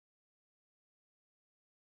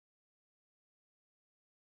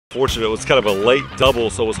Fortunate, it was kind of a late double,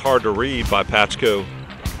 so it was hard to read by Patchko.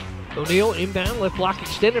 O'Neal inbound, left block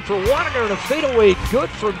extended for Waninger and a fadeaway, good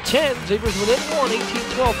from 10. Xavier's within one,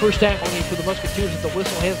 18-12 first half. Only for the Musketeers at the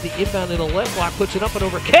whistle, has the inbound in a left block, puts it up and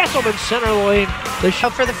over Castleman, center lane.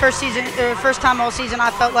 For the first time all season,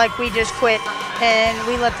 I felt like we just quit and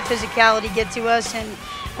we let the physicality get to us. And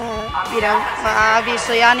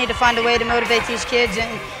obviously I need to find a way to motivate these kids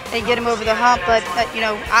and get them over the hump, but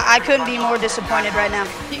I couldn't be more disappointed right now.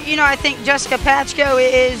 I think Jessica Patchko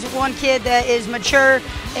is one kid that is mature,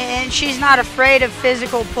 and she's not afraid of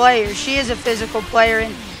physical players. She is a physical player,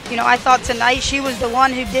 and I thought tonight she was the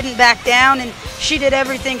one who didn't back down, and she did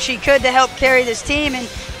everything she could to help carry this team. And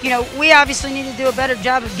we obviously need to do a better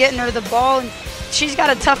job of getting her the ball, and she's got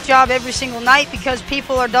a tough job every single night because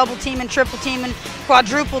people are double teaming, triple teaming,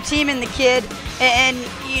 quadruple teaming the kid, and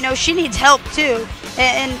she needs help too.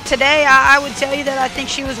 And today, I would tell you that I think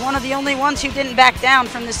she was one of the only ones who didn't back down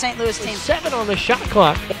from the St. Louis team. 7 on the shot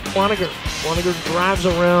clock. Waninger drives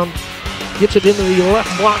around, gets it into the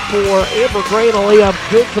left block for Amber Gray, and a layup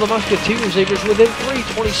good for the Musketeers. Xavier's within 3,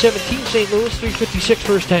 2017 St. Louis, 3:56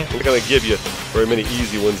 first half. We're going to give you very many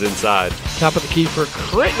easy ones inside. Top of the key for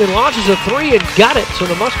Critton, and launches a 3 and got it. So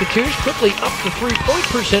the Musketeers quickly up to 3-point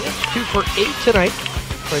percentage, 2 for 8 tonight.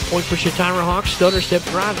 Right point for Shatira Hawks. Stutter step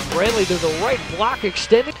drives Bradley to the right block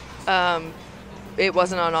extended. It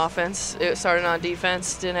wasn't on offense. It started on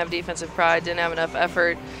defense. Didn't have defensive pride. Didn't have enough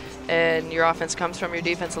effort. And your offense comes from your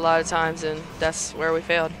defense a lot of times, and that's where we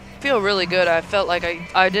failed. I feel really good. I felt like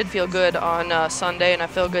I did feel good on Sunday, and I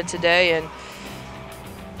feel good today. And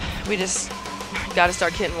we just got to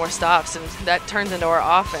start getting more stops, and that turns into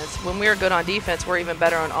our offense. When we're good on defense, we're even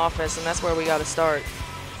better on offense, and that's where we got to start.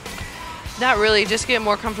 Not really, just get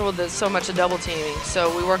more comfortable with so much of double teaming.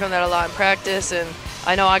 So we work on that a lot in practice, and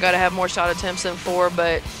I know I got to have more shot attempts than 4,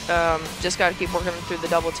 but just got to keep working through the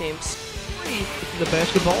double teams. The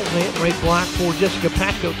basketball hand right block for Jessica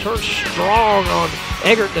Patchko, turns strong on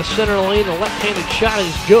Eggert in the center lane. The left-handed shot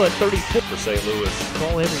is good, 34 for St. Louis.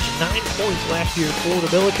 Ball averaged 9 points last year for the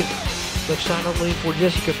Billikens. Left side of the lane for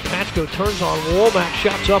Jessica Patchko, turns on Womack,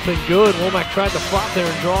 shots up and good. Womack tried to flop there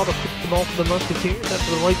and draw the ball for the Musketeers. That's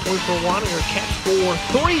the right point for Waninger. Catch for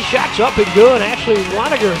 3, shots up and good. Ashley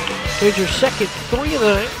Waninger made her second 3 of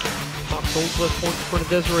the night. Hawks holds left point in front of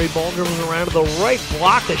Desiree. Ball dribbles around to the right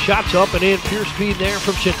block. The shot's up and in. Pure speed there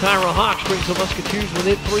from Shatira Hawks brings the Musketeers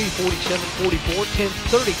within 3, 47-44,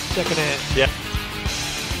 10-30 second half. Yeah.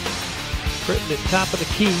 Critton at top of the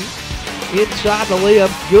key. Inside the layup,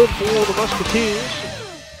 good for the Musketeers.